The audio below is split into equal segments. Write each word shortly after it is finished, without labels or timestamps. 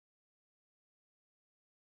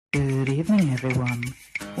Good evening, everyone.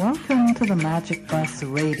 Welcome to the Magic Bus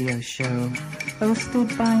radio show,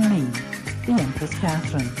 hosted by me, the Empress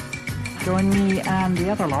Catherine. Join me and the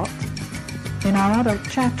other lot in our adult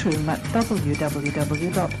chat room at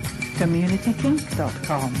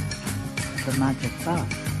www.communitykink.com. The Magic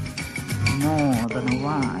Bus. More than a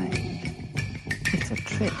ride. It's a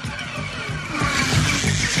trip.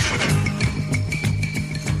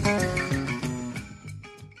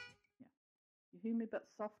 You hear me but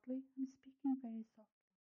softly? I'm speaking very softly.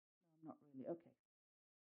 No, not really. Okay.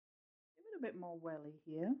 Give it a bit more welly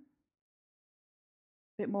here. A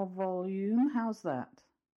bit more volume. How's that?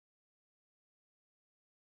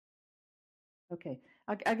 Okay.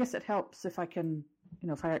 I guess it helps if I can,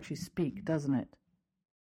 if I actually speak, doesn't it?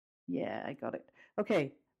 Yeah, I got it.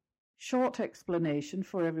 Okay. Short explanation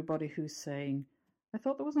for everybody who's saying, I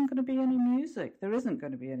thought there wasn't going to be any music. There isn't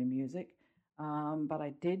going to be any music. But I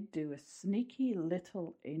did do a sneaky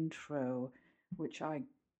little intro, which I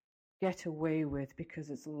get away with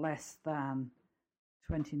because it's less than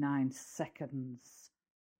 29 seconds.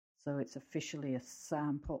 So it's officially a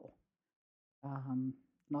sample,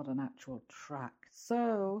 not an actual track.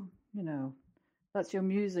 So, that's your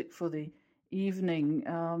music for the evening,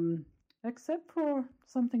 except for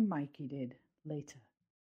something Mikey did later.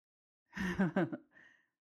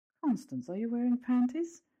 Constance, are you wearing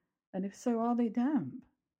panties? And if so, are they damp?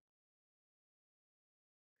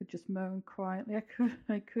 Could just moan quietly.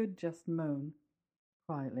 I could just moan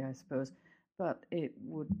quietly, I suppose, but it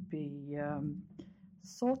would be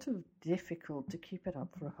sort of difficult to keep it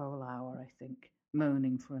up for a whole hour. I think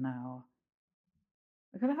moaning for an hour.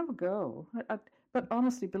 I'm gonna have a go. But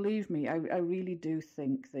honestly, believe me, I really do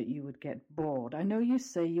think that you would get bored. I know you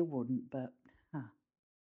say you wouldn't, but.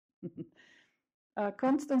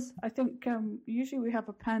 Constance, I think usually we have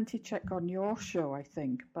a panty check on your show, I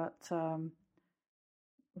think, but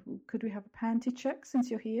could we have a panty check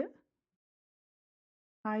since you're here?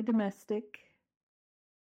 Hi, domestic.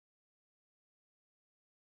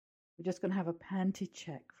 We're just going to have a panty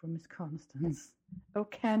check from Miss Constance. Oh,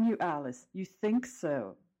 can you, Alice? You think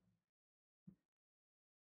so?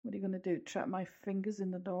 What are you going to do? Trap my fingers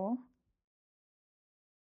in the door?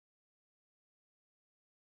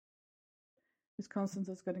 Miss Constance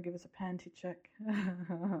is going to give us a panty check.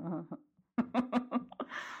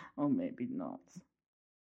 Or maybe not.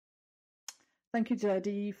 Thank you,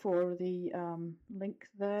 Jaddy, for the link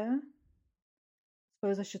there. I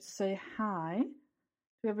suppose I should say hi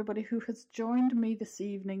to everybody who has joined me this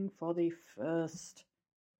evening for the first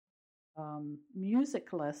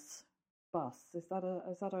musicless bus. Is that a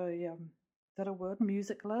word?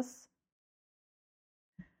 Musicless?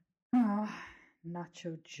 Oh,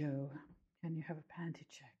 Nacho Joe. Can you have a panty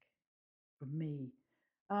check for me?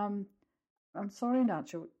 I'm sorry,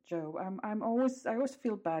 Nacho Joe. I always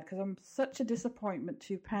feel bad because I'm such a disappointment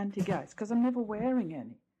to panty guys because I'm never wearing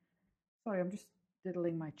any. Sorry, I'm just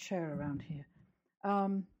diddling my chair around here.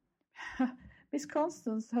 Miss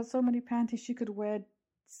Constance has so many panties she could wear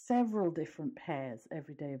several different pairs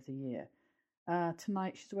every day of the year.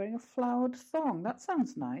 Tonight she's wearing a flowered thong. That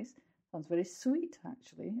sounds nice. Sounds very sweet,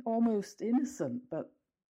 actually. Almost innocent, but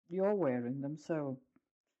you're wearing them, so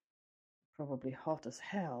probably hot as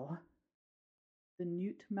hell. The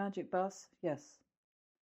Newt Magic Bus? Yes.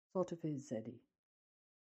 Sort of is, Zeddy.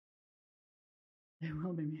 There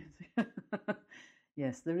will be music.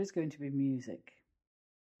 Yes, there is going to be music.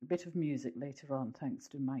 A bit of music later on, thanks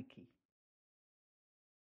to Mikey.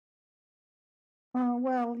 Oh,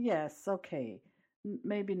 well, yes, okay.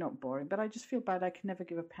 Maybe not boring, but I just feel bad I can never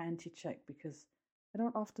give a panty check because I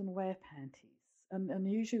don't often wear panties.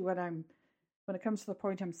 And usually when it comes to the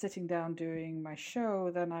point I'm sitting down doing my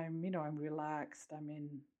show, then I'm relaxed.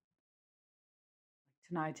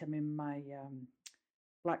 Tonight I'm in my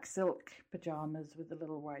black silk pajamas with the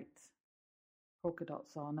little white polka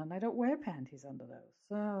dots on, and I don't wear panties under those.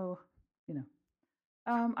 So,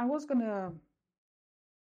 I was gonna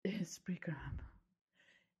speaker on.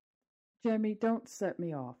 Jamie, don't set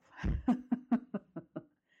me off.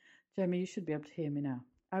 Jamie, you should be able to hear me now.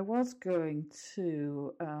 I was going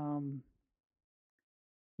to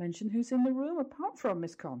mention who's in the room apart from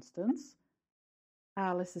Miss Constance.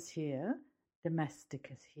 Alice is here. Domestic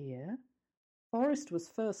is here. Forrest was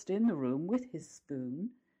first in the room with his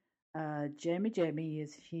spoon. Jamie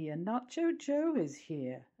is here. Nacho Joe is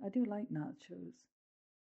here. I do like nachos.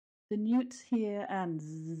 The Newt's here, and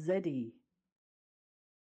Zeddy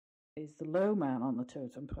is the low man on the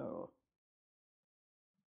totem pole.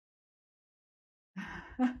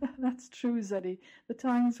 That's true, Zeddy. The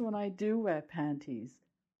times when I do wear panties,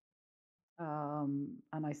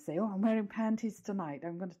 And I say, oh, I'm wearing panties tonight.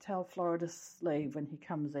 I'm going to tell Florida Slave when he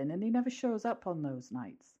comes in. And he never shows up on those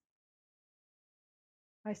nights.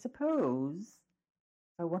 I suppose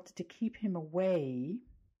if I wanted to keep him away,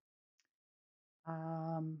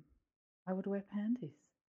 I would wear panties.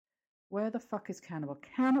 Where the fuck is Cannibal?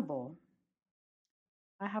 Cannibal,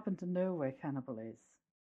 I happen to know where Cannibal is.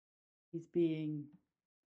 He's being...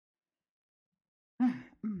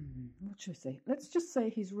 what should I say? Let's just say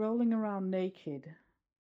he's rolling around naked,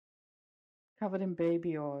 covered in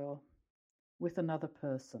baby oil, with another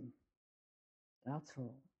person. That's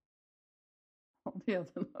all. Not the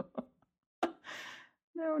other.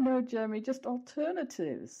 No, Jeremy, just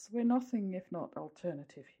alternatives. We're nothing if not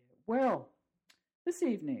alternative here. Well, this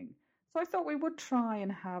evening, so I thought we would try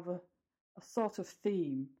and have a sort of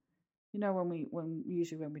theme. You know, when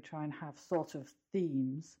we try and have sort of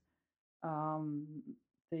themes,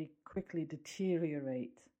 they quickly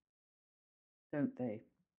deteriorate, don't they?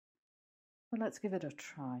 Well, let's give it a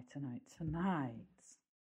try tonight. Tonight,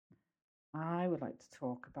 I would like to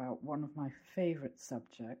talk about one of my favorite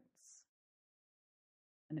subjects.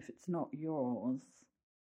 And if it's not yours,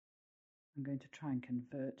 I'm going to try and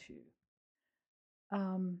convert you.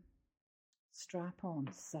 Strap-on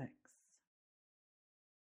sex.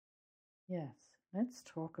 Yes, let's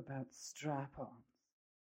talk about strap-ons.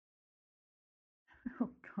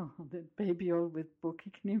 Oh God, baby oil with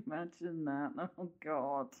bookie, can you imagine that? Oh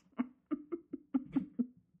God.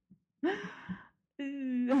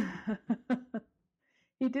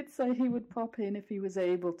 He did say he would pop in if he was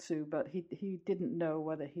able to, but he didn't know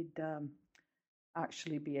whether he'd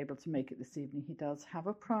actually be able to make it this evening. He does have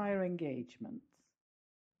a prior engagement,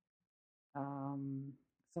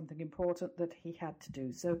 something important that he had to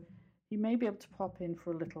do. So he may be able to pop in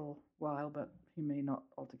for a little while, but he may not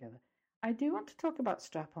altogether. I do want to talk about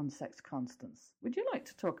strap-on sex, Constance. Would you like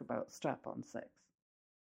to talk about strap-on sex?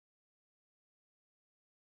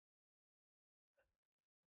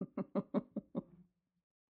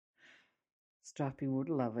 Strappy would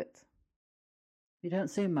love it. You don't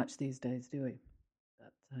see much these days, do we?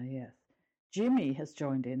 But yes. Jimmy has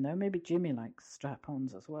joined in, though. Maybe Jimmy likes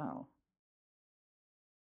strap-ons as well.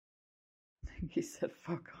 I think he said,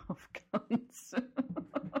 fuck off, cunts.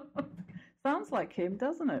 Sounds like him,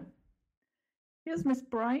 doesn't it? Here's Miss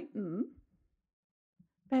Brighton.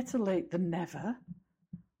 Better late than never.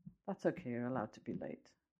 That's okay, you're allowed to be late,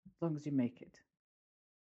 as long as you make it.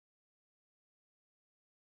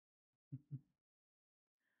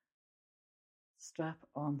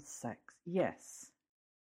 Strap-on sex. Yes.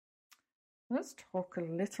 Let's talk a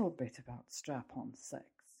little bit about strap-on sex.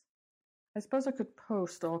 I suppose I could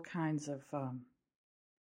post all kinds of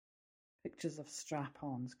pictures of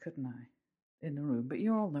strap-ons, couldn't I, in the room? But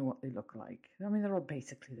you all know what they look like. I mean, they're all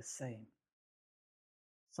basically the same.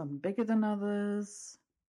 Some bigger than others.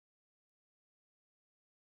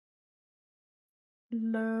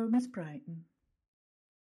 Hello, Miss Brighton.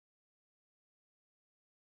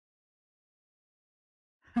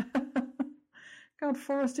 God,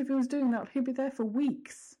 Forrest, if he was doing that, he'd be there for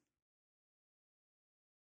weeks.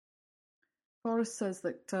 Forrest says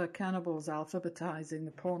that Cannibal's alphabetizing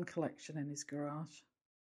the porn collection in his garage.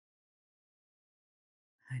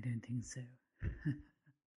 I don't think so.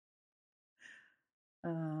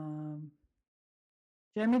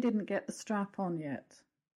 Jamie didn't get the strap on yet.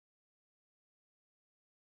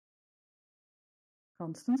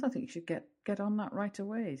 Constance, I think you should get on that right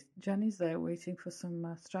away. Jenny's there waiting for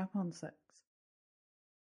some strap-on sex.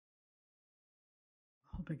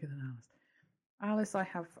 All bigger than Alice. Alice, I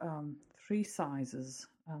have 3 sizes,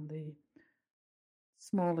 and the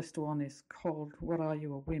smallest one is called What Are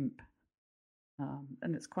You, a Wimp?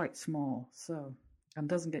 And it's quite small, so, and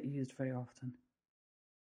doesn't get used very often.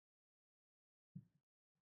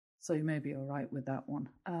 So you may be all right with that one.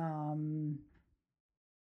 And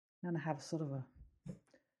I have sort of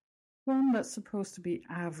one that's supposed to be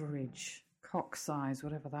average, cock size,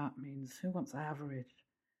 whatever that means. Who wants average?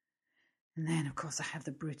 And then, of course, I have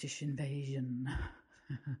the British invasion.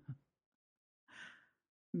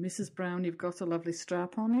 Mrs. Brown, you've got a lovely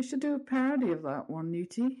strap on. You should do a parody of that one,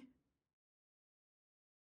 Newty.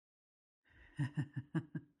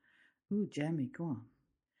 Ooh, Jemmy, go on.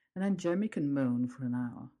 And then Jemmy can moan for an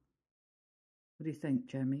hour. What do you think,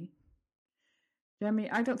 Jemmy? Jemmy,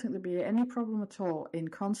 I don't think there'd be any problem at all in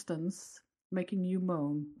Constance making you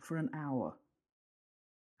moan for an hour.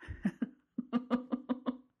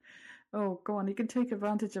 Oh, go on, you can take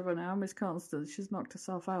advantage of her now, Miss Constance. She's knocked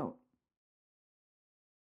herself out.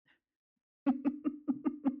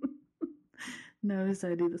 No,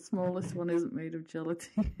 Sadie, the smallest one isn't made of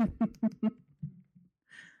gelatin.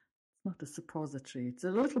 It's not a suppository. It's a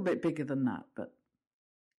little bit bigger than that, but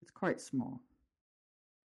it's quite small.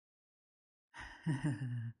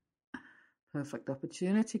 Perfect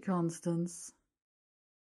opportunity, Constance.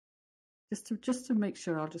 Just to make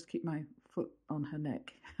sure, I'll just keep my foot on her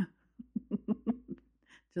neck.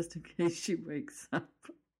 Just in case she wakes up.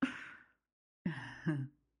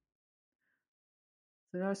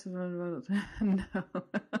 No.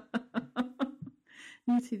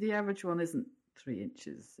 You see, the average one isn't 3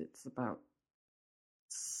 inches. It's about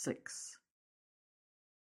 6.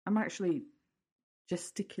 I'm actually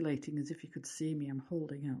gesticulating as if you could see me. I'm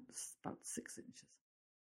holding out about 6 inches.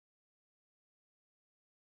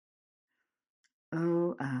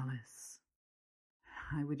 Oh, Alice,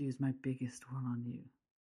 I would use my biggest one on you.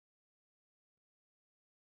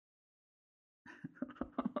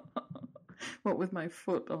 What, with my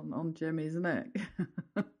foot on Jemmy's neck?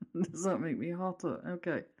 Does that make me hotter?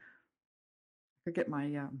 Okay. I could get my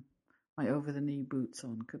my over-the-knee boots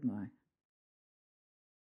on, couldn't I?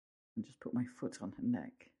 And just put my foot on her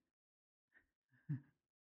neck.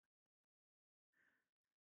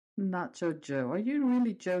 Nacho Joe. Are you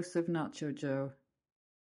really Joseph Nacho Joe?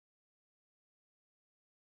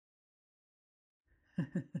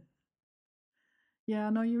 Yeah,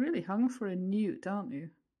 no, you really hung for a newt, aren't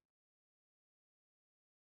you?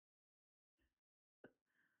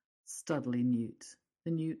 Studley Newt.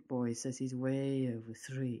 The Newt boy says he's way over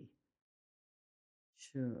 3.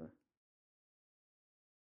 Sure.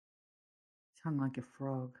 He's hung like a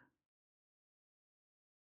frog.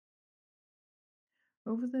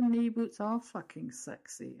 Over the knee boots are fucking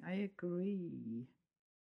sexy. I agree.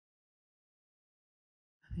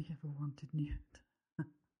 You ever wanted Newt?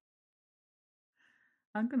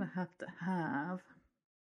 I'm going to have a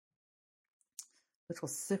little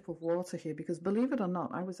sip of water here because, believe it or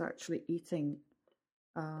not, I was actually eating,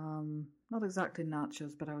 not exactly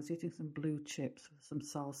nachos, but I was eating some blue chips with some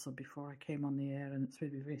salsa before I came on the air, and it's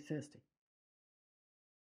made me very thirsty.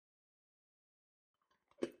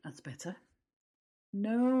 That's better.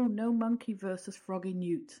 No monkey versus froggy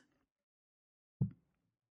newt.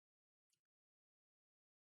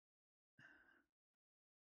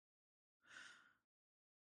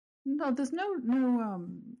 No, there's no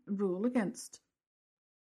rule against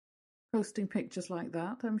posting pictures like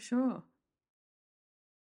that, I'm sure.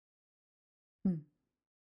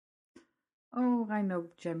 Oh, I know,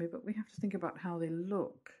 Jemmy, but we have to think about how they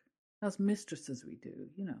look. As mistresses we do,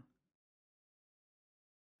 you know.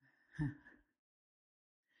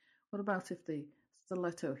 What about if the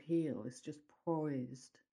stiletto heel is just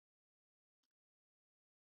poised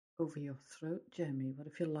over your throat, Jemmy? What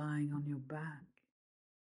if you're lying on your back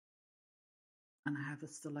and I have a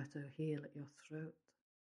stiletto heel at your throat?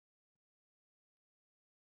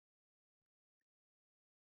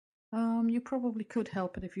 You probably could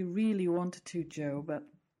help it if you really wanted to, Joe, but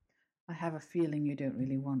I have a feeling you don't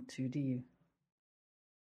really want to, do you?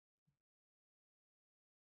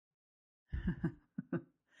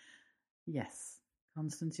 Yes,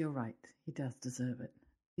 Constance, you're right. He does deserve it.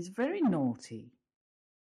 He's very naughty.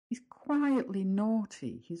 He's quietly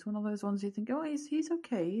naughty. He's one of those ones you think, oh, he's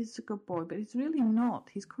okay, he's a good boy, but he's really not.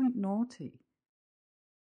 He's quite naughty.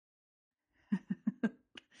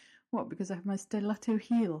 What, because I have my stiletto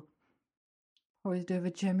heel poised over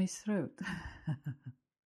Jemmy's throat?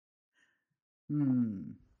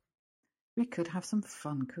 We could have some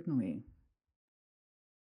fun, couldn't we?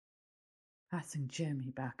 Passing Jemmy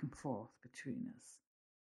back and forth between us.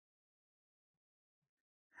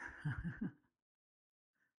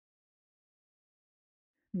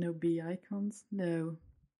 No bee icons? No.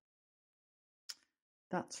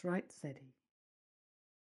 That's right, said he.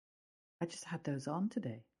 I just had those on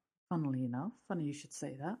today. Funnily enough. Funny you should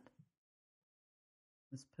say that.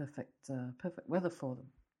 It was perfect weather for them.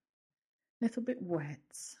 Little bit wet.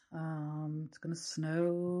 It's going to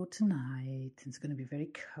snow tonight. It's going to be very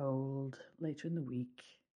cold later in the week.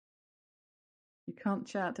 You can't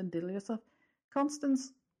chat and diddle yourself.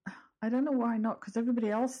 Constance, I don't know why not, because everybody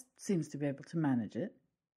else seems to be able to manage it.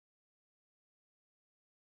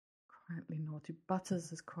 Quietly naughty.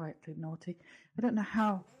 Butters is quietly naughty. I don't know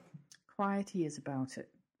how quiet he is about it.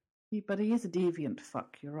 But he is a deviant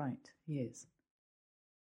fuck, you're right. He is.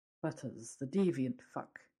 Butters, the deviant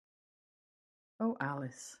fuck. Oh,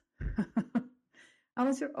 Alice.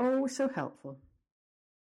 Alice, you're always so helpful.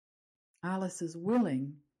 Alice is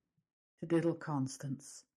willing to diddle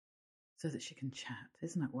Constance so that she can chat.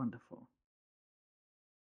 Isn't that wonderful?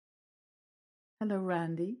 Hello,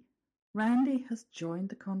 Randy. Randy has joined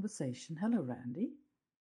the conversation. Hello, Randy.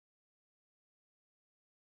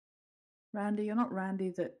 Randy, you're not Randy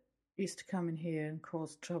that used to come in here and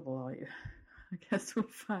cause trouble, are you? I guess we'll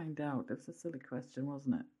find out. It's a silly question,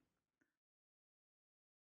 wasn't it?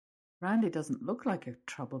 Randy doesn't look like a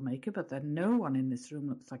troublemaker, but then no one in this room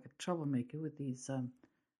looks like a troublemaker with these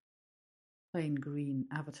plain green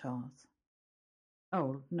avatars.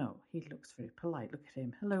 Oh, no, he looks very polite. Look at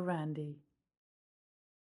him. Hello, Randy.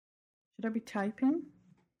 Should I be typing?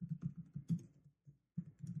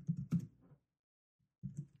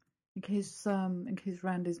 In case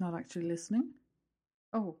Randy's not actually listening.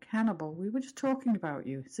 Oh, Cannibal, we were just talking about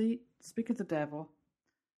you. See, speak of the devil.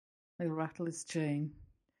 He'll rattle his chain.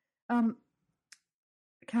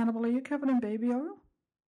 Cannibal, are you covered in baby oil?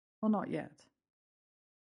 Or not yet?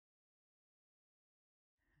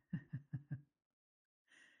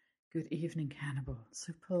 Good evening, Cannibal.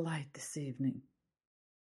 So polite this evening.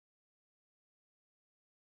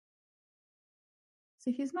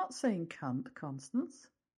 See, he's not saying cunt, Constance.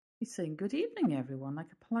 He's saying good evening, everyone,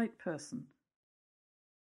 like a polite person.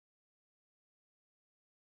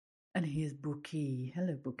 And here's Bookie.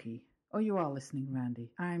 Hello, Bookie. Oh, you are listening,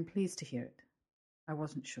 Randy. I'm pleased to hear it. I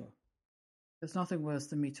wasn't sure. There's nothing worse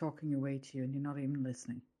than me talking away to you and you're not even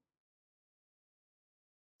listening.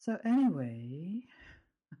 So anyway,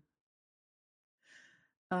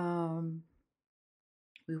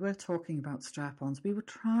 we were talking about strap-ons. We were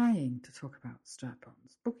trying to talk about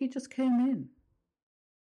strap-ons. Bookie just came in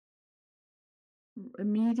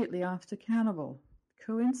immediately after Cannibal.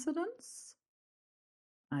 Coincidence?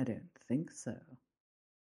 I don't think so.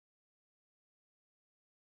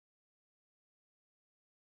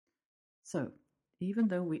 So, even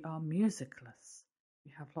though we are musicless,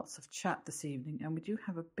 we have lots of chat this evening, and we do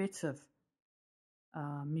have a bit of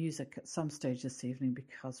music at some stage this evening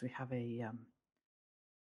because we have an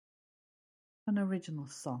original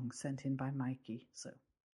song sent in by Mikey. So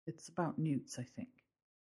it's about newts, I think.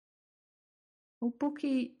 Well,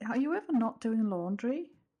 Bookie, are you ever not doing laundry?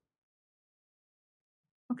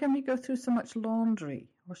 Or can we go through so much laundry?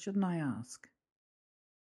 Or shouldn't I ask?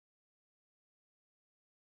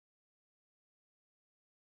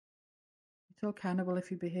 You told Cannibal if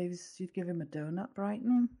he behaves, you'd give him a donut,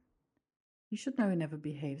 Brighton? You should know he never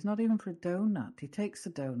behaves, not even for a donut. He takes the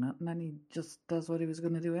donut and then he just does what he was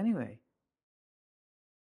going to do anyway.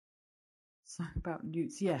 Song about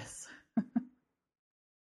newts, yes.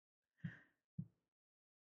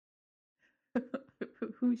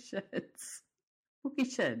 Who sheds? Bookie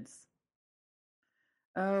sheds.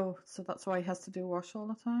 Oh, so that's why he has to do wash all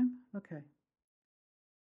the time? Okay.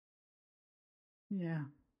 Yeah.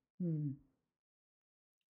 So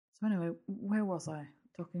anyway, where was I?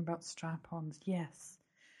 Talking about strap-ons. Yes.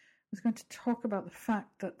 I was going to talk about the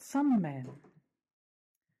fact that some men,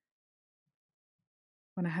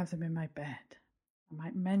 when I have them in my bed, I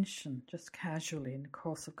might mention just casually in the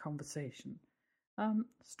course of conversation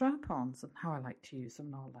strap-ons and how I like to use them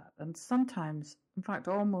and all that. And sometimes, in fact,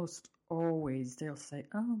 almost always, they'll say,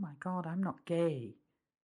 "Oh my God, I'm not gay."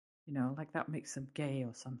 You know, like that makes them gay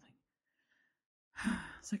or something.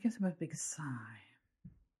 So I give them a big sigh.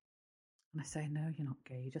 And I say, "No, you're not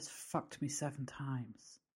gay. You just fucked me 7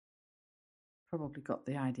 times. Probably got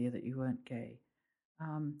the idea that you weren't gay."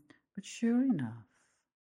 But sure enough,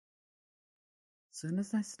 as soon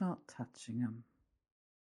as I start touching them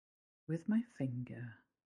with my finger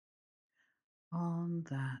on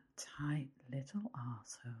that tight little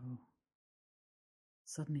arsehole,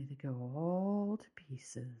 suddenly they go all to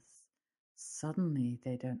pieces. Suddenly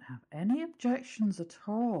they don't have any objections at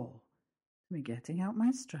all to me getting out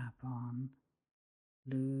my strap-on,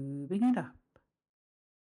 lubing it up,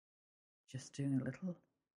 just doing a little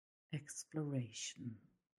exploration.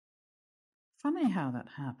 Funny how that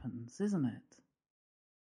happens, isn't it?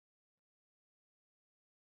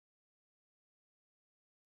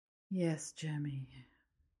 Yes, Jemmy.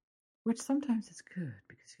 Which sometimes is good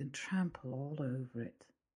because you can trample all over it.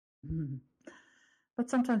 But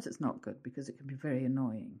sometimes it's not good because it can be very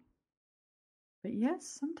annoying. But yes,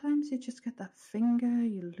 sometimes you just get that finger,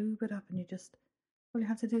 you lube it up and all you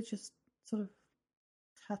have to do is just sort of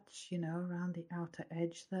touch, around the outer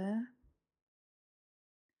edge there.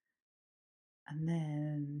 And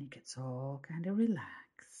then it gets all kind of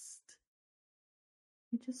relaxed.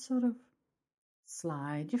 You just sort of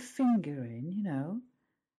slide your finger in,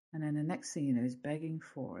 and then the next thing you know, he's begging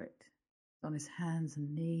for it. He's on his hands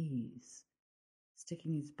and knees,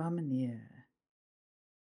 sticking his bum in the air,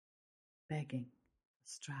 begging for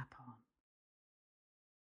strap-on.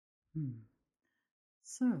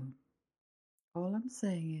 So, all I'm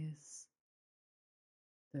saying is,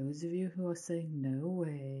 those of you who are saying, "No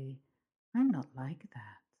way, I'm not like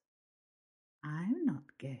that. I'm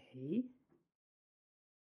not gay."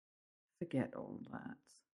 Forget all that.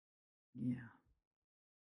 Yeah.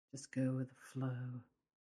 Just go with the flow.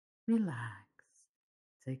 Relax.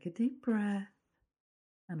 Take a deep breath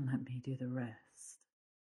and let me do the rest.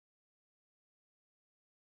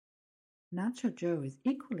 Nacho Joe is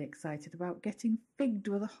equally excited about getting figged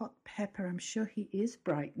with a hot pepper. I'm sure he is,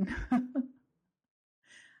 Brighton.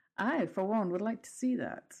 I, for one, would like to see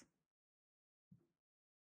that.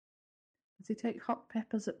 Does he take hot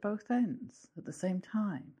peppers at both ends at the same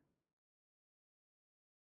time?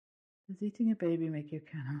 Does eating a baby make you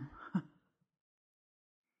cannibal?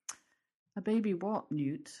 A baby what,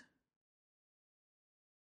 Newt?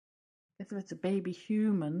 Guess if it's a baby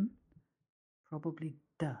human, probably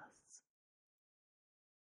does.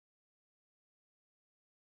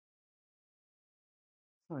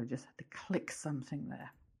 Sorry, I just had to click something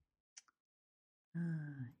there.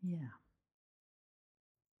 Yeah.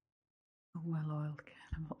 A well-oiled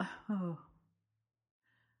cannibal. Oh.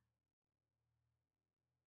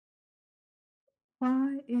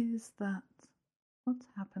 Why is that? What's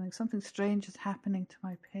happening? Something strange is happening to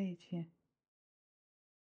my page here.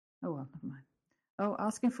 Oh, well, never mind. Oh,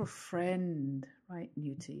 asking for a friend. Right,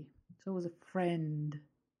 Newty. It's always a friend,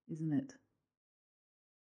 isn't it?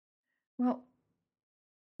 Well,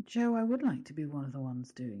 Joe, I would like to be one of the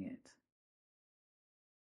ones doing it.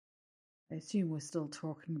 I assume we're still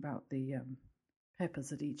talking about the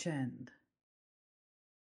peppers at each end.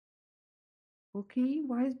 Bookie?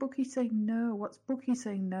 Why is Bookie saying no? What's Bookie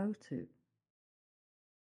saying no to?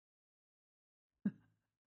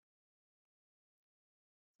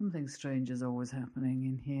 Something strange is always happening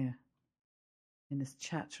in here, in this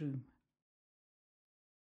chat room.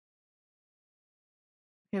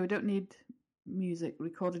 Okay, we don't need music,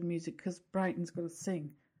 recorded music, because Brighton's got to sing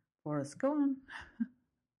for us. Go on.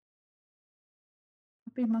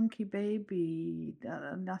 Happy monkey baby.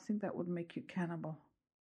 I think that would make you cannibal.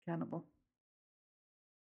 Cannibal.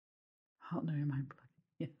 Partner in my plug.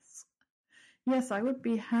 Yes. Yes, I would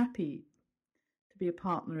be happy to be a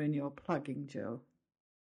partner in your plugging, Joe.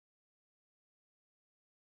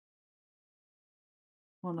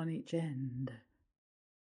 One on each end.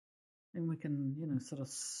 And we can, sort of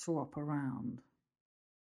swap around.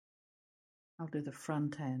 I'll do the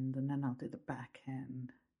front end and then I'll do the back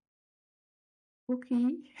end.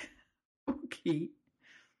 Bookie. Bookie.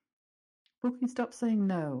 Bookie, stop saying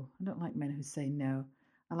no. I don't like men who say no.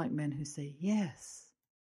 I like men who say yes.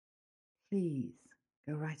 Please,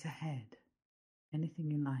 go right ahead.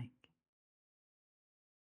 Anything you like.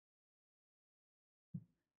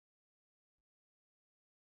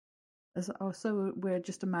 So we're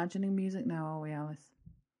just imagining music now, are we, Alice?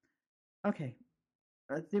 Okay.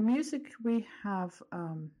 The music we have,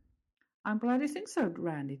 I'm glad you think so,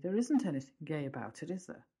 Randy. There isn't anything gay about it, is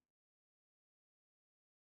there?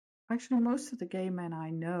 Actually, most of the gay men I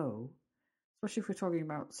know, especially if we're talking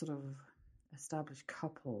about sort of established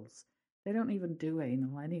couples, they don't even do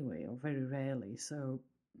anal anyway, or very rarely. So,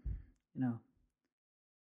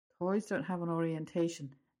 toys don't have an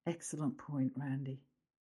orientation. Excellent point, Randy.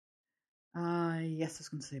 Yes, I was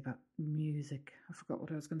going to say about music. I forgot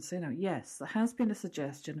what I was going to say now. Yes, there has been a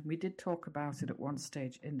suggestion, and we did talk about it at one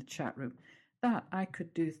stage in the chat room, that I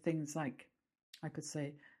could do things like, I could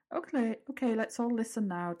say, okay, let's all listen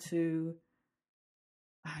now to,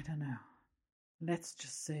 I don't know, let's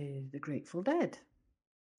just say the Grateful Dead.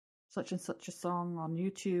 Such and such a song on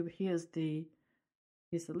YouTube. Here's the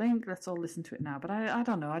link. Let's all listen to it now. But I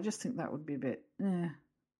don't know. I just think that would be a bit, And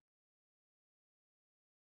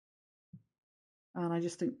I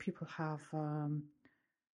just think people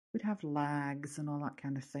we'd have lags and all that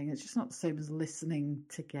kind of thing. It's just not the same as listening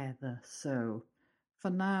together. So for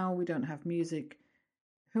now, we don't have music.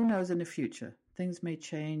 Who knows in the future? Things may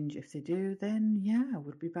change. If they do, then yeah,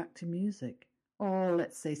 we'll be back to music. Or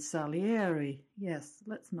let's say Salieri. Yes,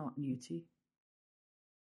 let's not Newty.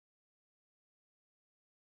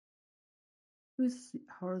 Who's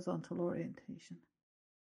horizontal orientation?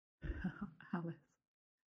 Alice.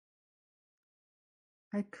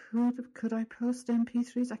 Could I post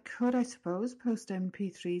MP3s? I could, I suppose, post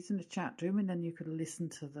MP3s in the chat room and then you could listen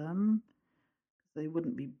to them. They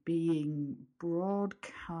wouldn't be being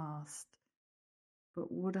broadcast.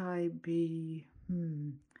 But would I be...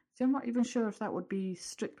 See, I'm not even sure if that would be,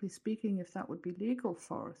 strictly speaking, if that would be legal,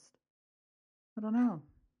 Forrest. I don't know.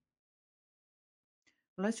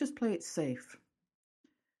 Well, let's just play it safe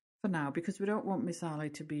for now, because we don't want Miss Ali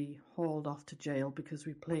to be hauled off to jail because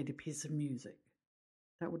we played a piece of music.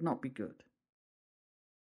 That would not be good.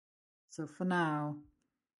 So for now,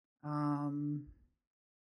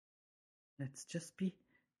 let's just be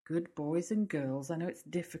good boys and girls. I know it's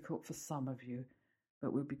difficult for some of you,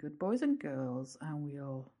 but we'll be good boys and girls, and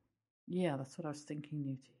we'll... Yeah, that's what I was thinking,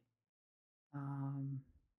 Newty.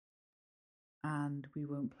 and we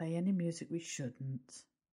won't play any music we shouldn't.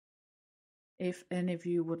 If any of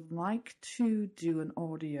you would like to do an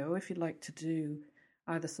audio, if you'd like to do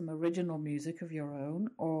either some original music of your own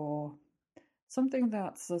or something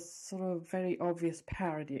that's a sort of very obvious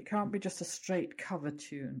parody, it can't be just a straight cover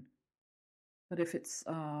tune, but if it's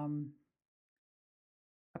a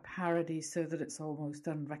parody so that it's almost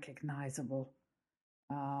unrecognizable,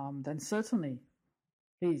 then certainly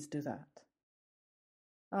please do that.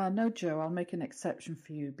 No, Joe, I'll make an exception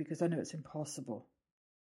for you because I know it's impossible.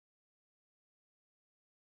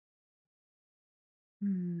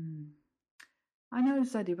 I know,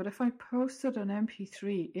 Zeddy, but if I posted an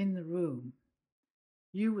MP3 in the room,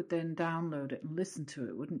 you would then download it and listen to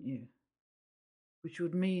it, wouldn't you? Which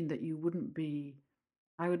would mean that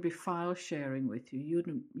I would be file sharing with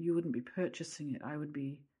you. You wouldn't be purchasing it. I would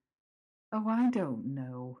be, I don't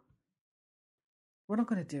know. We're not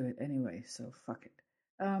going to do it anyway, so fuck it.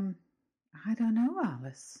 I don't know,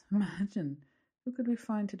 Alice. Imagine. Who could we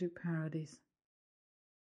find to do parodies?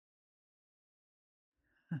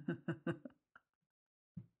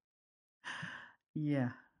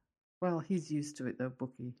 Yeah. Well, he's used to it though,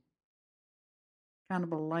 Bookie.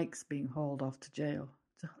 Cannibal likes being hauled off to jail.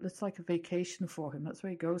 It's like a vacation for him. That's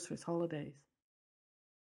where he goes for his holidays.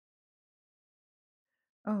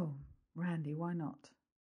 Oh, Randy, why not?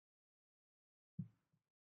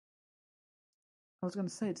 I was going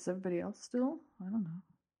to say, does everybody else still? I don't know.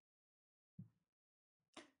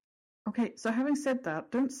 Okay, so having said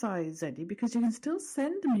that, don't sigh, Zeddy, because you can still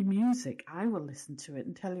send me music. I will listen to it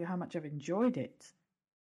and tell you how much I've enjoyed it.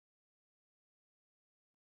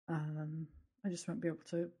 I just won't be able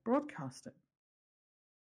to broadcast it.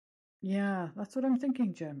 Yeah, that's what I'm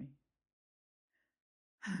thinking, Jeremy.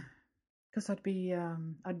 Because I'd be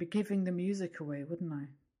giving the music away, wouldn't I?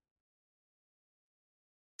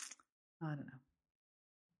 I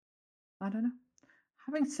don't know.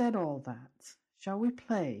 Having said all that, shall we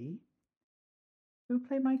play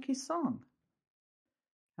Mikey's song?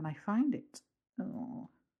 Can I find it? Oh,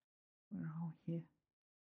 we're all here.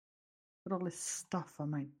 Put all this stuff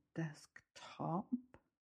on my desktop.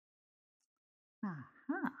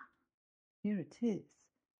 Aha! Here it is.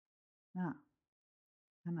 Now,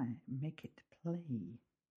 can I make it play?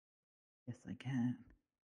 Yes, I can.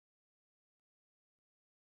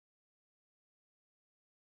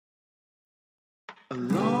 A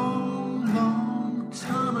long, long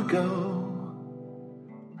time ago,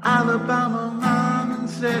 Alabama man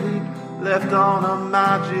said he left on a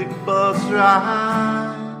magic bus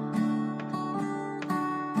ride,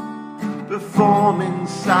 performing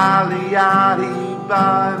Saliati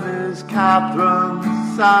by Miss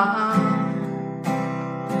Catherine's side,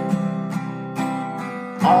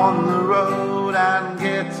 on the road and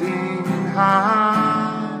getting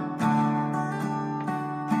high.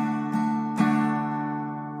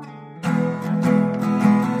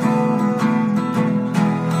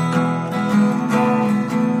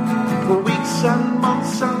 And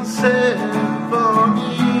months and 7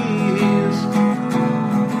 years,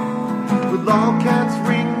 with all cats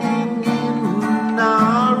ringing in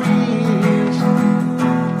our ears,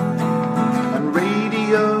 and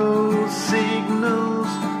radio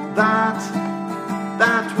signals that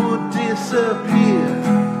would disappear,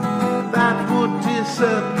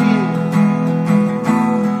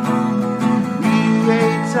 We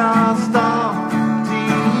ate our starty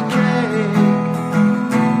cake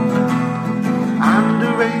and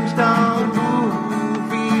arranged our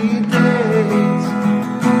movie dates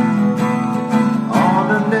on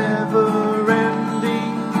a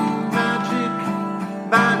never-ending magic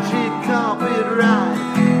carpet ride,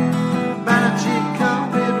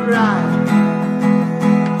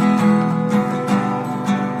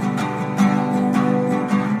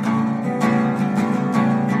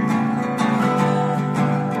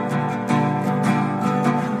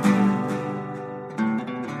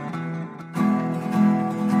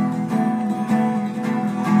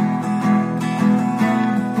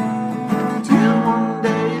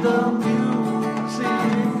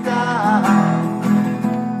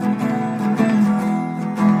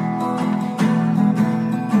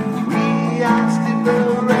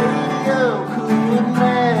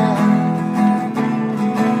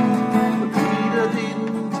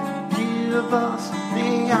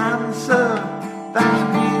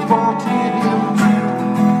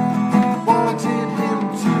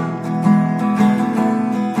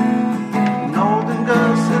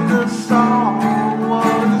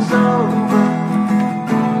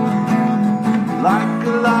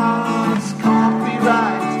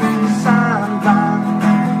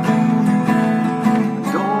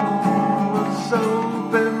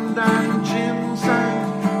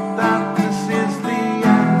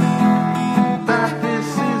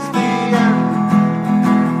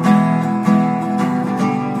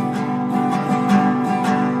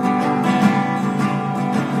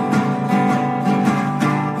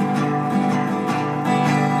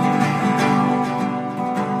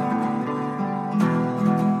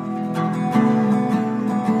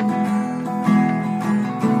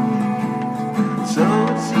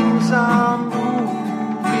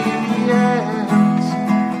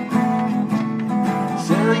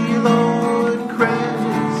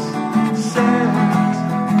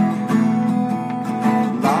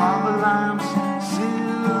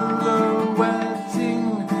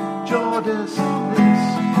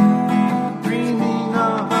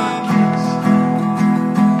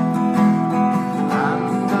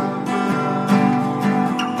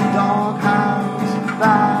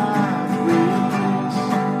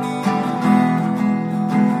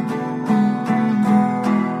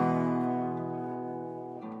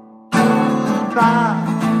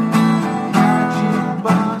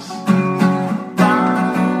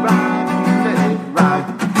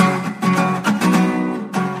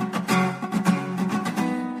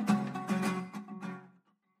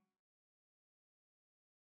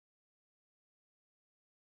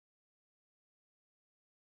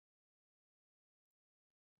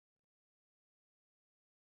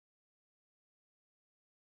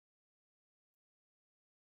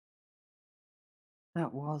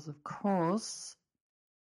 That was, of course,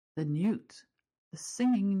 the newt, the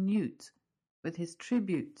singing newt, with his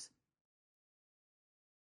tribute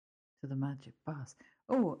to the magic bus.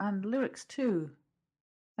 Oh, and lyrics too.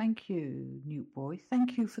 Thank you, Newt Boy.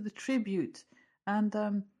 Thank you for the tribute. And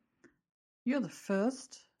you're the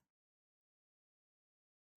first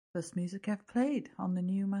music I've played on the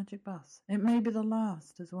new Magic Bus. It may be the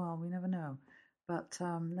last as well. We never know. But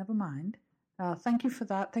never mind. Thank you for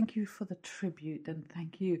that. Thank you for the tribute, and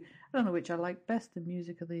thank you. I don't know which I like best, the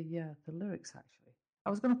music or the lyrics. Actually, I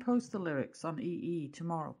was going to post the lyrics on EE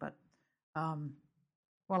tomorrow, but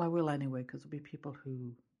well, I will anyway because there'll be people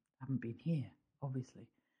who haven't been here, obviously.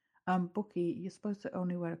 Bookie, you're supposed to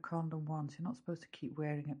only wear a condom once. You're not supposed to keep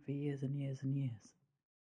wearing it for years and years and years.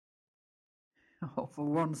 Oh, for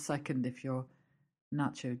 1 second if you're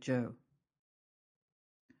Nacho Joe.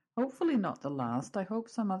 Hopefully not the last. I hope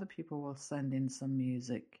some other people will send in some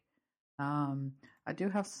music. I do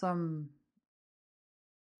have some,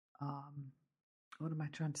 what am I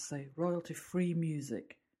trying to say? Royalty-free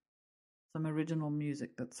music. Some original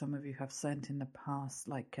music that some of you have sent in the past,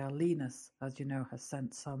 like Linus, as you know, has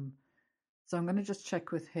sent some. So I'm going to just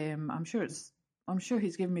check with him. I'm sure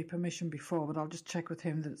he's given me permission before, but I'll just check with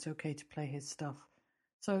him that it's okay to play his stuff.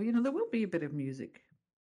 So, there will be a bit of music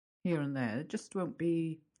here and there. It just won't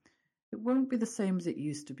be the same as it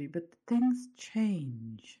used to be, but things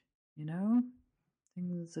change,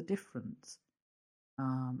 Things are different.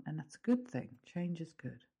 And that's a good thing. Change is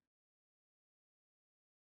good.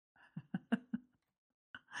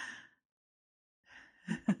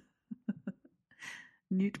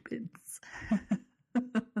 Newt bits.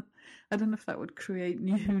 I don't know if that would create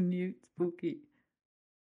new newt spooky.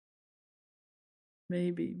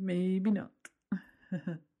 Maybe not.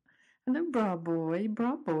 Hello, Bra Boy.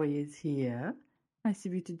 Bra Boy is here. Nice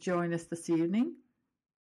of you to join us this evening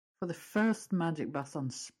for the first Magic Bus on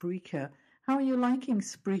Spreaker. How are you liking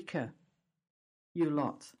Spreaker, you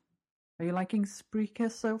lot? Are you liking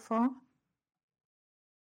Spreaker so far?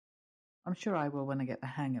 I'm sure I will when I get the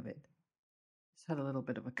hang of it. Just had a little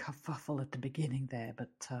bit of a kerfuffle at the beginning there, but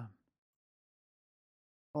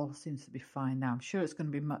all seems to be fine now. I'm sure it's going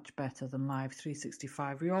to be much better than Live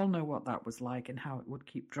 365. We all know what that was like and how it would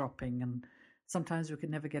keep dropping, and sometimes we could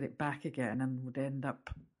never get it back again and would end up,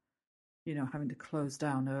 having to close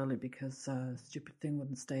down early because stupid thing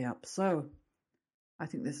wouldn't stay up. So I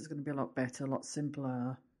think this is going to be a lot better, a lot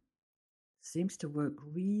simpler. Seems to work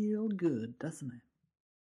real good, doesn't it?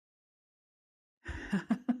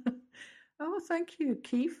 Oh, thank you,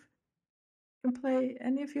 Keith. You can play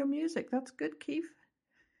any of your music. That's good, Keith.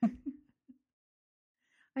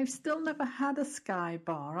 I've still never had a Sky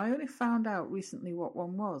Bar. I only found out recently what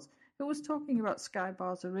one was. Who was talking about Sky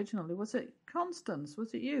Bars originally? Was it Constance?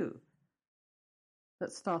 Was it you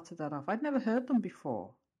that started that off? I'd never heard them before.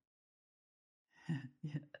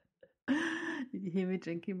 Yeah. Did you hear me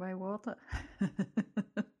drinking my water?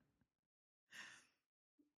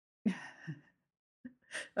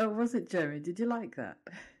 Oh, was it, Jerry? Did you like that?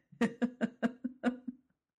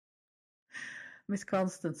 Miss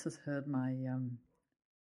Constance has heard my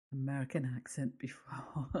American accent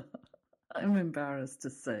before. I'm embarrassed to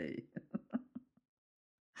say.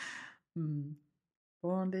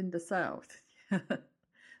 Born in the South.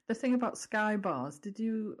 The thing about Sky Bars,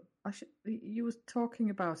 you was talking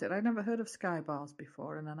about it. I never heard of Sky Bars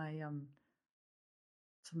before, and then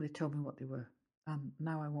somebody told me what they were, and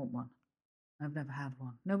now I want one. I've never had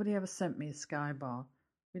one. Nobody ever sent me a Sky Bar.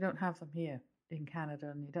 We don't have them here in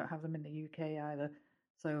Canada, and you don't have them in the UK either.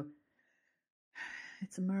 So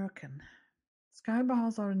it's American. Sky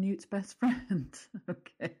Bars are a newt's best friend.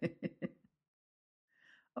 Okay.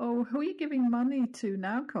 Oh, who are you giving money to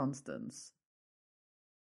now, Constance?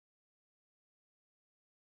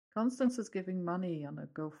 Constance is giving money on a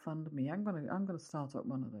GoFundMe. I'm gonna start up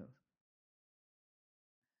one of those.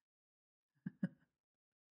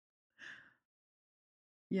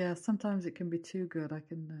 Yeah, sometimes it can be too good. I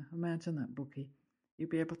can imagine that, Bookie. You'll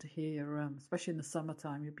be able to hear, especially in the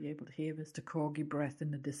summertime, you'll be able to hear Mr. Corgi breath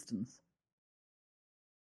in the distance.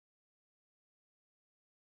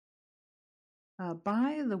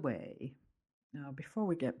 By the way, now before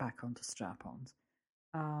we get back onto strap-ons,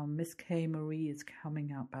 Miss K. Marie is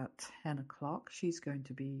coming up at 10 o'clock. She's going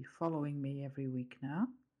to be following me every week now.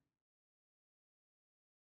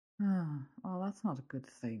 Well, that's not a good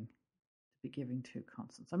thing to be giving to,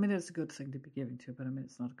 Constance. I mean, it's a good thing to be giving to, but I mean,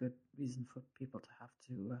 it's not a good reason for people to have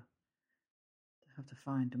to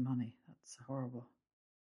find the money. That's horrible.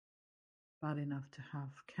 Bad enough to have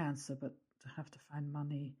cancer, but to have to find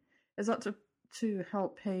money. Is that to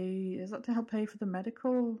help pay? Is that to help pay for the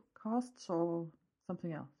medical costs or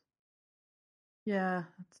something else? Yeah,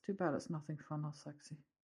 it's too bad it's nothing fun or sexy.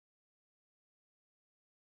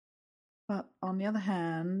 But on the other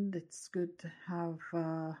hand, it's good to have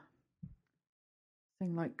a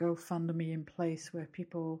thing like GoFundMe in place where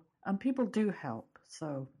people do help.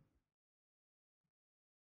 So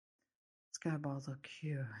Sky bars are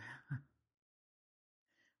cure.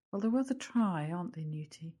 Well, they're worth a try, aren't they,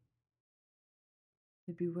 Newty?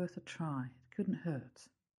 They'd be worth a try. It couldn't hurt.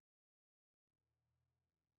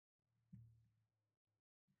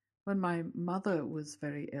 When my mother was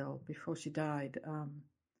very ill before she died,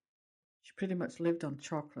 she pretty much lived on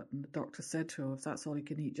chocolate, and the doctor said to her, if that's all you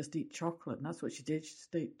can eat, just eat chocolate. And that's what she did. She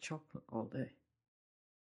just ate chocolate all day.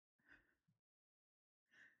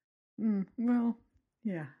 Well,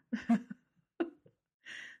 yeah.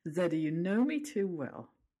 Zeddy, you know me too well.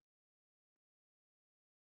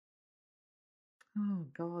 Oh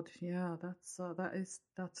God, yeah, that's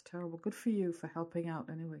terrible. Good for you for helping out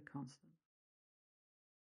anyway, Constance.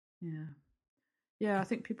 Yeah, yeah. I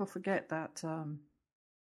think people forget that the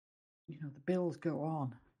bills go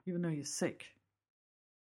on even though you're sick,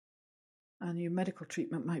 and your medical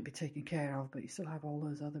treatment might be taken care of, but you still have all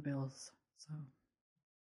those other bills. So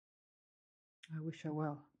I wish her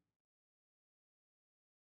well.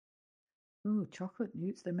 Ooh, chocolate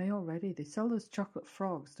newts. They may already. They sell those chocolate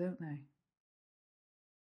frogs, don't they?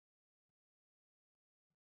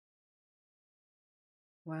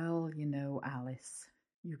 Well, Alice,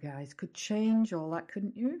 you guys could change all that,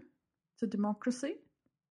 couldn't you? It's a democracy.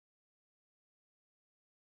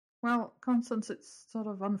 Well, Constance, it's sort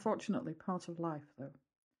of unfortunately part of life, though.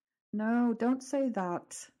 No, don't say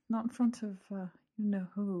that. Not in front of you know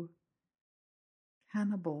who.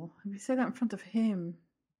 Hannibal. If you say that in front of him,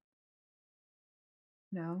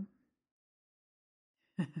 no.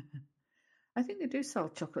 I think they do sell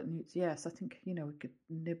chocolate newts, yes. I think, we could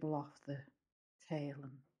nibble off the tail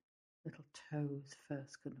and little toes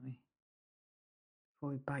first, couldn't we? Before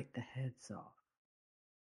we bite the heads off.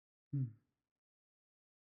 Hmm.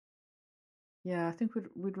 Yeah, I think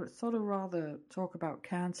we'd sort of rather talk about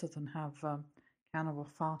cancer than have cannibal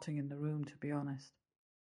farting in the room, to be honest.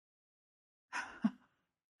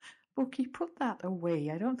 Bookie, put that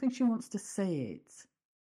away. I don't think she wants to say it.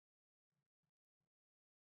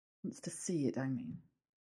 Wants to see it, I mean.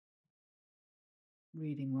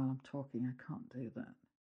 Reading while I'm talking, I can't do that.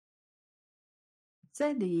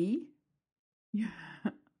 Zeddy? Yeah.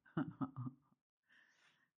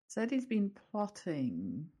 Zeddy's been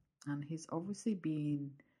plotting, and he's obviously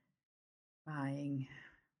been buying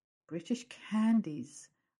British candies.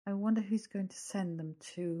 I wonder who's going to send them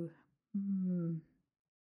to.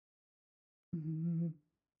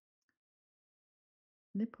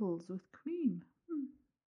 Nipples with cream.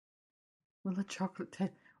 Will the chocolate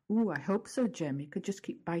taste? Ooh, I hope so, Jem. You could just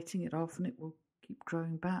keep biting it off and it will keep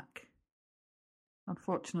growing back.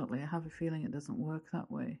 Unfortunately, I have a feeling it doesn't work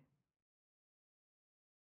that way.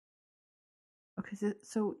 Okay,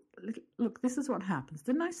 so look, this is what happens.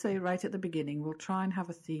 Didn't I say right at the beginning we'll try and have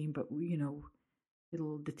a theme, but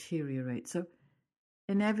it'll deteriorate. So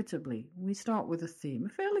inevitably, we start with a theme,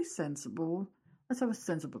 fairly sensible. Let's have a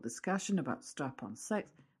sensible discussion about strap-on sex.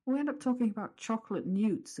 We end up talking about chocolate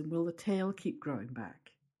newts and will the tail keep growing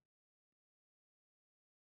back?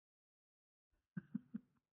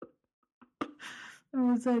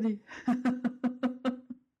 Oh, Zeddy.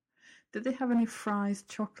 Did they have any Fry's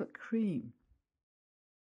chocolate cream?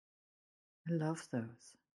 I love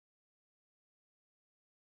those.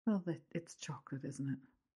 Well, it's chocolate, isn't it?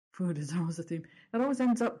 Food is always a theme. It always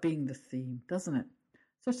ends up being the theme, doesn't it?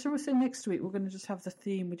 So shall we say next week we're going to just have the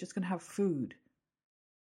theme, we're just going to have food.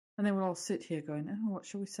 And then we'll all sit here going, oh, what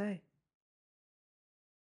shall we say?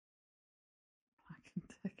 I can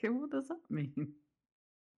take it. What does that mean?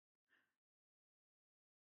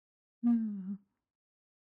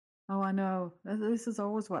 Oh, I know. This is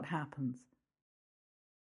always what happens.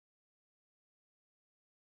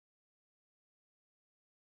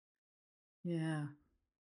 Yeah.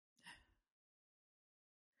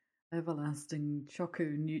 Everlasting Choco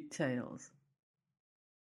Newt Tails.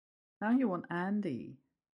 Now you want Andy.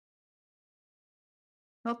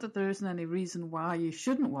 Not that there isn't any reason why you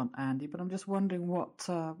shouldn't want Andy, but I'm just wondering what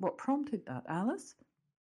prompted that, Alice?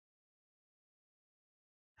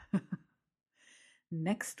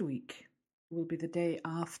 Next week will be the day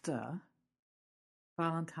after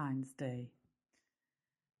Valentine's Day.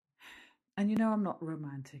 And I'm not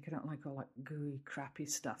romantic. I don't like all that gooey, crappy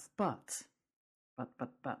stuff. But,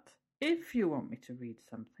 if you want me to read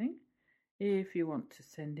something, if you want to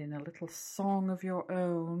send in a little song of your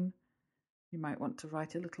own, you might want to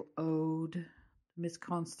write a little ode to Miss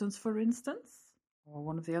Constance, for instance, or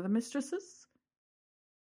one of the other mistresses.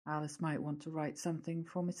 Alice might want to write something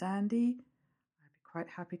for Miss Andy. I'd be quite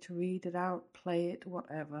happy to read it out, play it,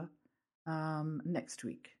 whatever, next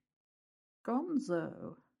week.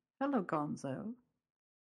 Gonzo. Hello, Gonzo.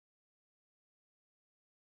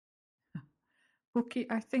 Bookie,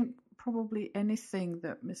 I think probably anything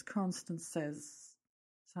that Miss Constance says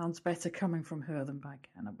sounds better coming from her than by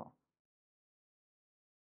Cannibal.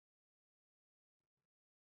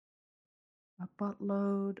 A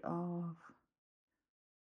buttload of...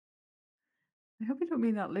 I hope you don't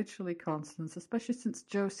mean that literally, Constance, especially since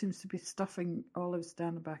Joe seems to be stuffing olives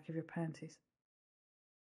down the back of your panties.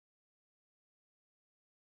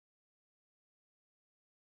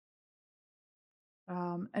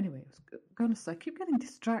 Anyway, I was going to say, I keep getting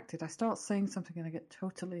distracted. I start saying something and I get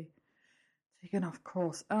totally taken off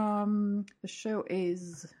course. The show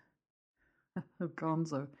is... oh,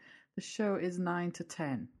 Gonzo. The show is 9 to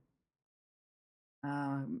 10.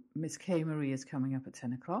 Miss K. Marie is coming up at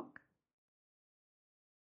 10 o'clock.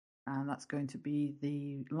 And that's going to be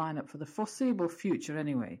the lineup for the foreseeable future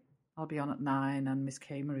anyway. I'll be on at 9 and Miss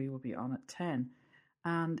K. Marie will be on at 10.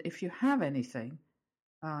 And if you have anything,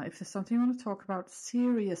 if there's something you want to talk about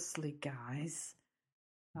seriously, guys,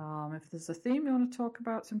 if there's a theme you want to talk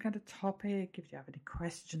about, some kind of topic, if you have any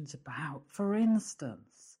questions about, for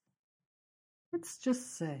instance, let's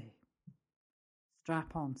just say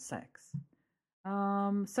Strapon Sex.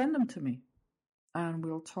 Send them to me and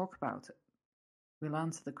we'll talk about it. We'll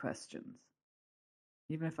answer the questions.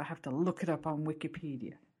 Even if I have to look it up on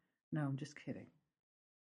Wikipedia. No, I'm just kidding.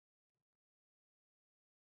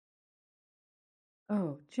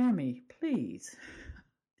 Oh, Jemmy, please.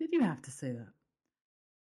 Did you have to say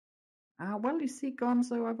that? Well, you see,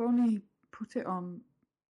 Gonzo, I've only put it on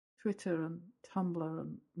Twitter and Tumblr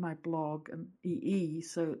and my blog and EE,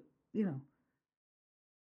 so, you know,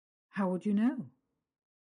 how would you know?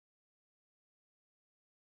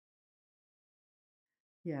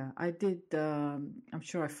 Yeah, I did. I'm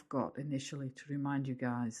sure I forgot initially to remind you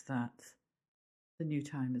guys that the new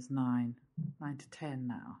time is 9 to 10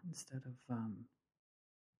 now instead of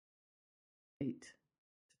 8 to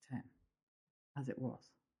 10 as it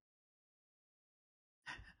was.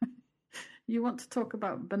 You want to talk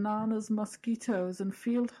about bananas, mosquitoes, and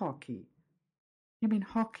field hockey? You mean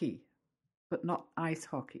hockey, but not ice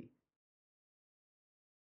hockey.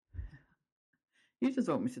 You just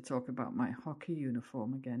want me to talk about my hockey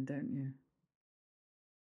uniform again, don't you?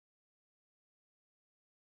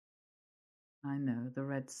 I know, the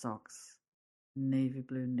red socks, navy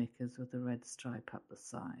blue knickers with the red stripe up the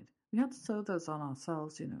side. We had to sew those on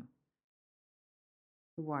ourselves, you know.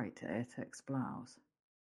 The white Airtex blouse.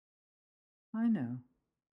 I know.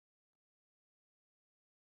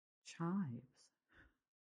 Chives.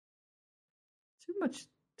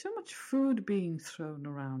 Too much food being thrown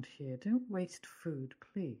around here. Don't waste food,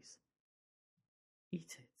 please.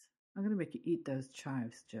 Eat it. I'm going to make you eat those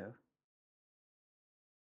chives, Joe.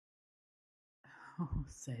 Oh,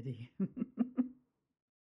 Zeddy.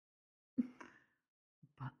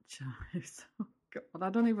 Butt chives. Oh, God. I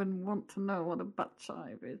don't even want to know what a butt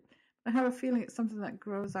chive is. I have a feeling it's something that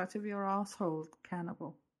grows out of your asshole,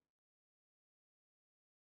 Cannibal.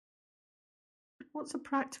 What's a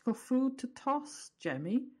practical food to toss,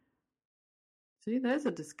 Jemmy? See, there's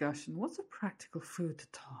a discussion. What's a practical food to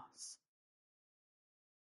toss?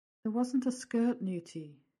 There wasn't a skirt,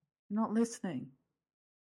 Newtie. You're not listening.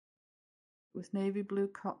 It was navy blue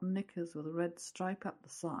cotton knickers with a red stripe up the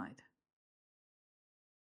side.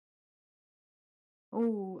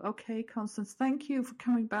 Oh, okay, Constance. Thank you for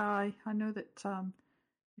coming by. I know that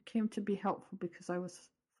it came to be helpful because I was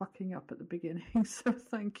fucking up at the beginning, so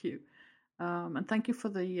thank you. And thank you for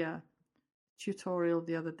the tutorial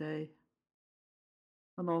the other day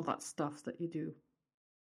and all that stuff that you do.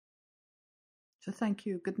 So thank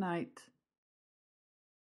you. Good night.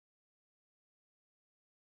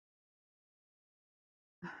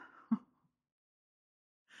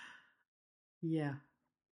 Yeah.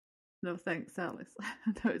 No, thanks, Alice. I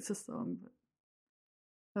know it's a song,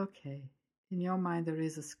 but okay. In your mind, there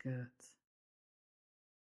is a skirt.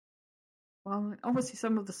 Well, obviously,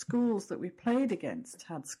 some of the schools that we played against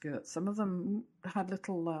had skirts. Some of them had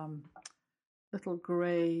little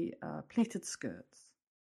grey pleated skirts.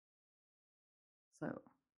 So,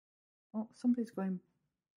 oh, somebody's going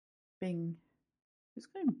bing. Who's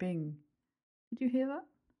going bing? Did you hear that?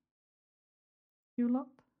 You lot?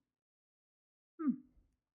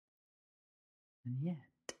 And yet,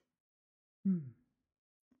 it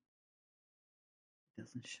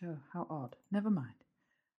doesn't show. How odd. Never mind.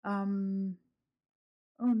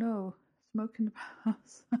 Oh no, smoke in the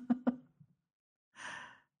house.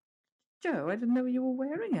 Joe, I didn't know you were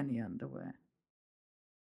wearing any underwear.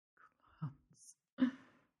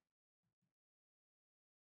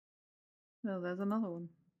 No, there's another one.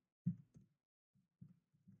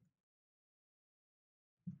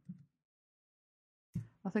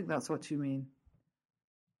 I think that's what you mean,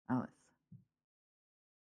 Alice.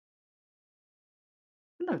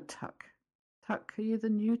 Hello, Tuck. Tuck, are you the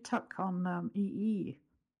new Tuck on EE?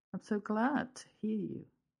 I'm so glad to hear you.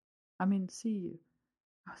 See you.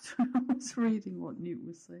 I was reading what Newt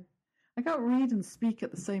was saying. I can't read and speak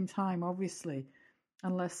at the same time, obviously,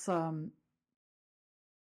 unless I'm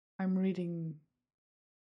reading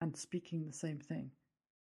and speaking the same thing.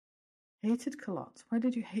 Hated culottes. Why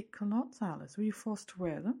did you hate culottes, Alice? Were you forced to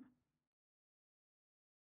wear them?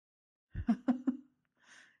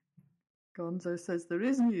 Gonzo says there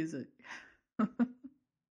is music.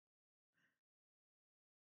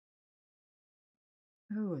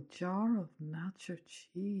 Oh, a jar of nacho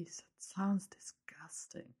cheese. That sounds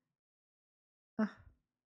disgusting.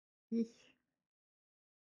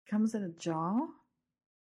 Comes in a jar?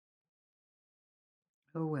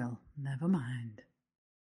 Oh well, never mind.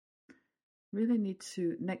 Really need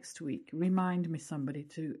to, next week, remind me somebody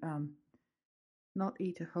to not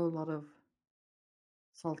eat a whole lot of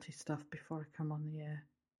salty stuff before I come on the air.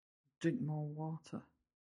 Drink more water.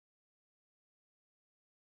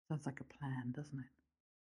 Sounds like a plan, doesn't it?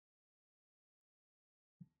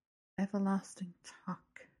 Everlasting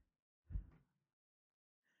Tuck.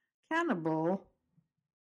 Cannibal?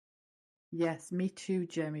 Yes, me too,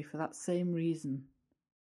 Jamie, for that same reason.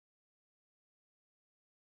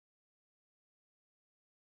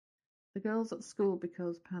 The girls at school,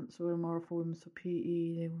 because pants were more for women's for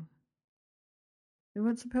PE, they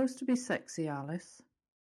weren't supposed to be sexy, Alice.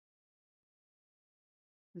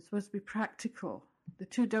 They're supposed to be practical. The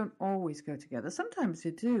two don't always go together. Sometimes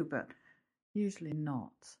they do, but usually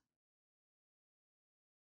not.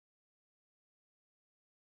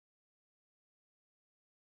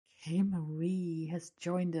 Kay Marie has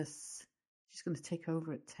joined us. She's going to take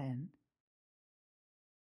over at 10.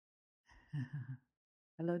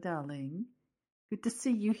 Hello, darling. Good to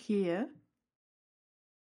see you here.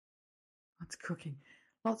 What's cooking?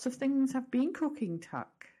 Lots of things have been cooking,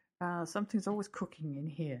 Tuck. Something's always cooking in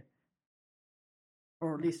here.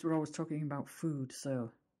 Or at least we're always talking about food,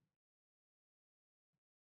 so.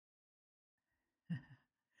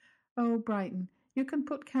 Oh, Brighton, you can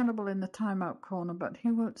put Cannibal in the timeout corner, but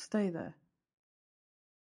he won't stay there.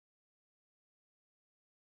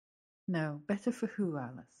 No, better for who,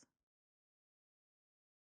 Alice?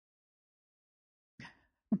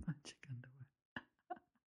 Magic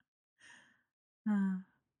underwear.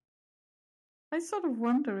 I sort of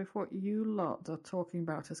wonder if what you lot are talking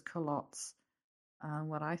about as culottes and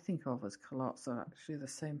what I think of as culottes are actually the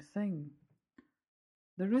same thing.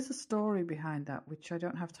 There is a story behind that, which I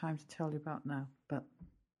don't have time to tell you about now, but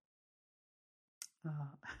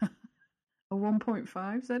a 1.5,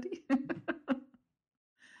 Zeddy?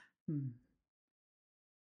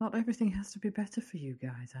 Not everything has to be better for you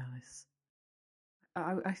guys, Alice.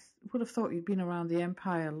 I would have thought you'd been around the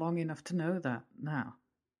Empire long enough to know that now.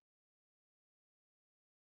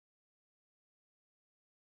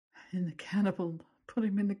 In the cannibal, put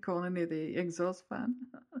him in the corner near the exhaust fan.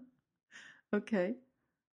 Okay,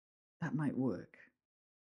 that might work.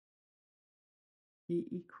 E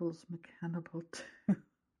equals mechanable 2.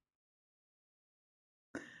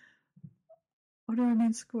 What do I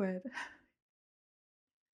mean squared?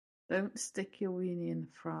 Don't stick your weenie in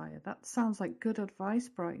the fryer. That sounds like good advice,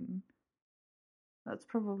 Brighton. That's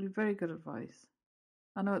probably very good advice.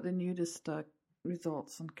 I know at the nudist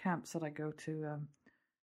resorts and camps that I go to,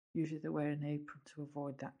 usually they wear an apron to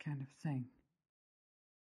avoid that kind of thing.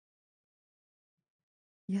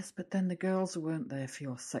 Yes, but then the girls weren't there for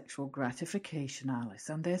your sexual gratification, Alice,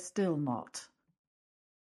 and they're still not.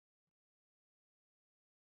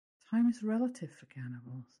 Time is relative for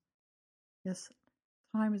cannibals. Yes,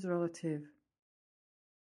 time is relative.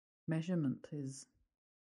 Measurement is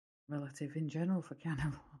relative in general for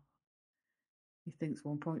cannibals. He thinks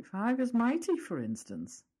 1.5 is mighty, for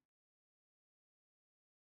instance.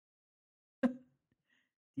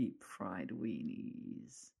 Deep fried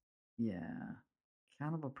weenies. Yeah.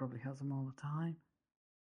 Cannibal probably has them all the time.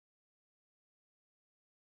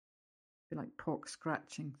 Be like pork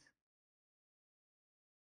scratchings.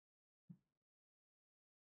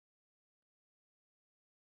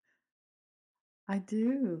 I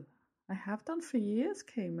do. I have done for years,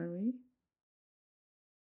 Kay Marie.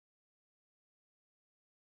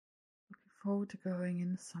 Looking forward to going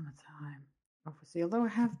in the summertime, obviously. Although I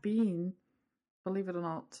have been, believe it or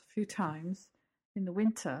not, a few times in the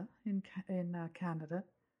winter in Canada.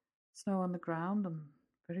 Snow on the ground and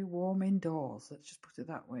very warm indoors, let's just put it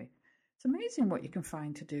that way. It's amazing what you can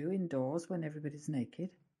find to do indoors when everybody's naked.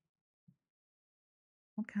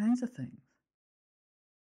 all kinds of things.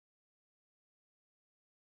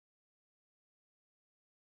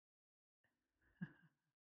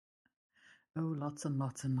 Oh, lots and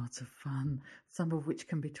lots and lots of fun, some of which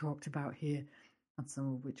can be talked about here and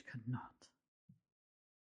some of which cannot.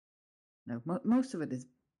 No, most of it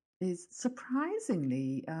is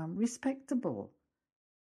surprisingly respectable.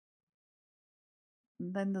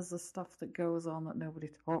 And then there's the stuff that goes on that nobody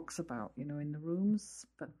talks about, in the rooms,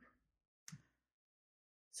 but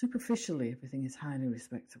superficially everything is highly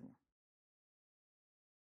respectable.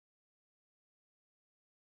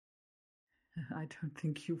 I don't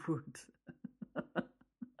think you would.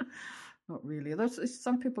 Not really.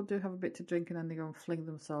 Some people do have a bit to drink and then they go and fling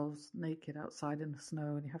themselves naked outside in the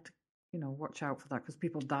snow, and you have to, watch out for that because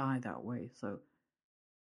people die that way. So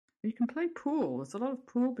you can play pool. There's a lot of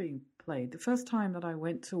pool being played. The first time that I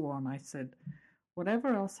went to one, I said,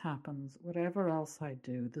 whatever else happens, whatever else I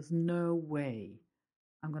do, there's no way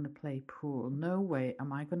I'm going to play pool. No way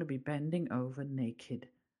am I going to be bending over naked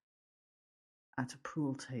at a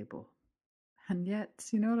pool table. And yet,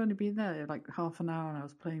 I'd only been there like half an hour and I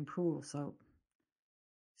was playing pool, so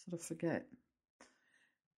I sort of forget.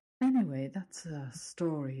 Anyway, that's a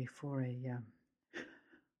story for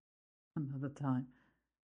another time.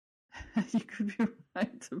 You could be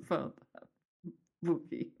right about that,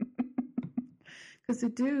 Boogie. Because they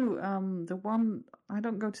do, the one, I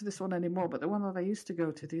don't go to this one anymore, but the one that I used to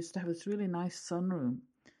go to, they used to have this really nice sunroom.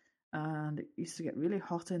 And it used to get really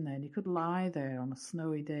hot in there, and you could lie there on a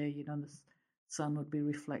snowy day, and the sun would be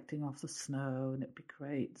reflecting off the snow, and it'd be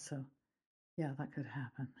great. So, yeah, that could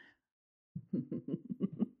happen.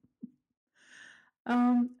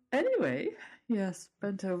 Anyway, yes,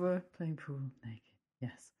 bent over, playing pool, naked.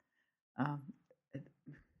 Yes.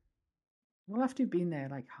 Well, after you've been there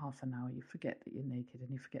like half an hour, you forget that you're naked,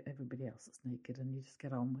 and you forget everybody else that's naked, and you just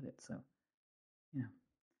get on with it. So,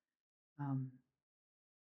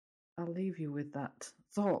 I'll leave you with that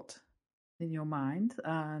thought in your mind,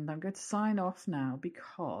 and I'm going to sign off now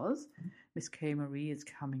because Miss K. Marie is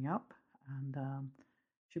coming up, and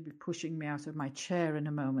she'll be pushing me out of my chair in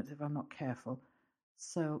a moment if I'm not careful.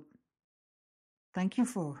 So thank you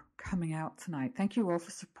for coming out tonight. Thank you all for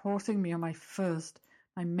supporting me on my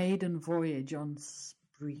maiden voyage on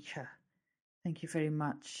Spreaker. Thank you very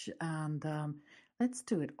much, and let's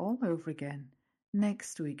do it all over again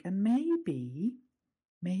next week, and maybe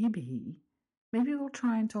we'll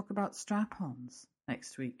try and talk about strap-ons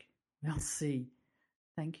next week. We'll see.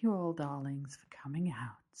 Thank you all, darlings, for coming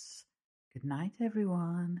out. Good night,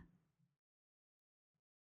 everyone.